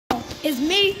It's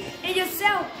me and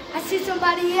yourself. I see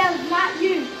somebody else, not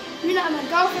you. You're not my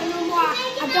girlfriend no more.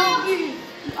 I don't you.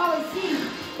 You always see me,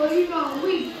 but you know I'm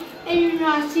weak. And you know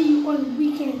I see you on the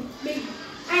weekend, baby.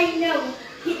 I ain't never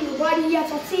getting nobody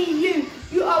else. I see you.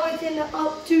 You always in the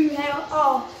up to hell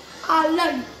all. I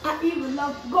love you. I even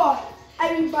love God.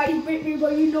 Everybody break me,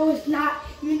 but you know it's not.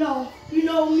 You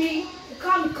know me. The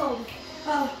comic code.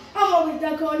 I'm always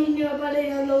ducking on these nails, but they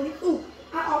don't know it. Ooh,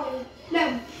 I always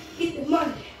never get the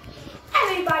money.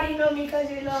 Everybody know me because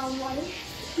they love money.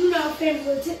 You know I'm famous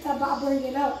with tips about bring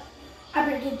it up. I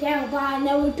bring it down, but I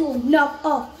never do enough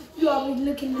of. You always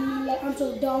looking at me like I'm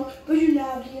so dumb, but you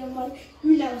never get money.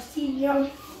 You never see me. I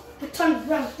turn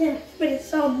around, then spend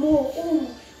some more. Ooh,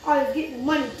 always get the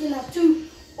money, then I too.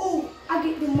 Ooh, I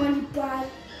get the money, but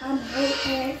I'm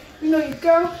working. You know your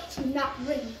girl, she's not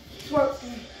really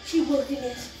working. She working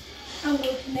this. I'm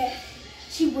working that.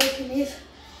 She working this.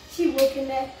 She working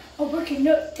that. I'm working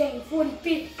up thing.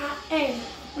 45 I am.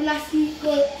 When I see you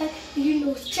go, you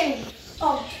know it's changed.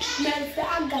 Oh, matter of fact,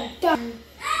 I got it done.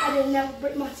 I didn't never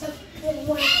break myself. I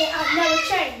never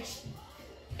changed.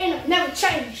 And I never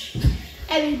changed.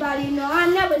 Everybody know I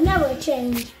never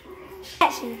changed.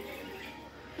 Actually.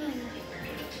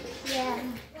 Yeah.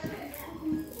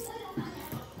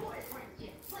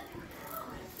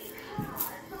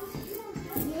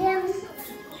 Yeah.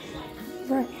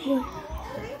 What?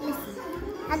 Listen,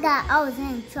 I got always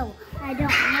in trouble. I don't know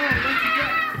what to do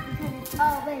because it's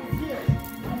always you.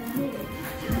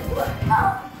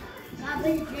 My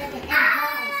business never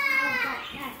ends.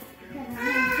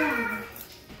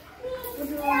 What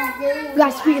do you want to do? You got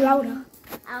to speak louder.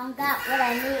 I don't got what I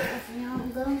need if you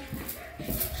don't go.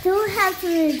 Do have to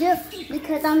do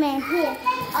because I'm in here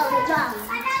all the time.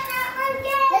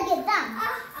 Look at them.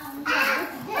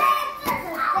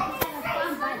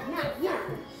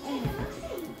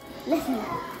 Listen,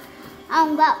 I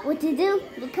don't got what to do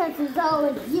because it's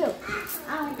always you.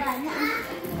 I don't got nothing.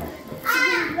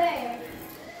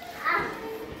 I'm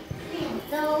feeling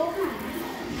so high.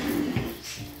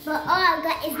 But all I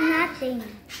got is nothing.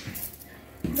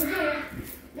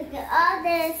 Look at all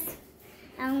this.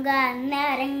 I don't got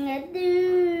nothing to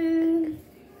do.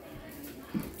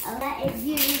 All that is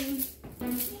you.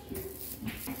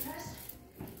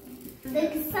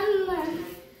 Look at someone.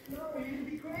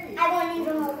 I won't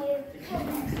even hold you. Help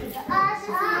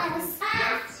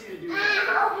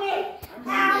me.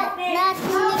 Help me.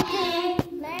 Nothing to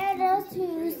do. Let those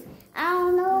shoes. I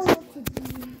don't know what to do.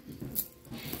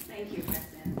 Thank you,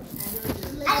 Preston.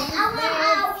 I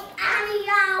need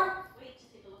y'all.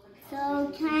 So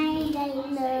kind, I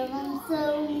love him so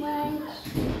much.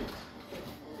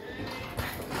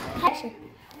 Action.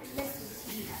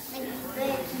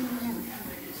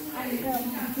 I'm going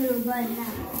to do right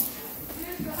now.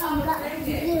 I'm going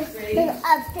to do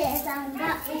upstairs. I'm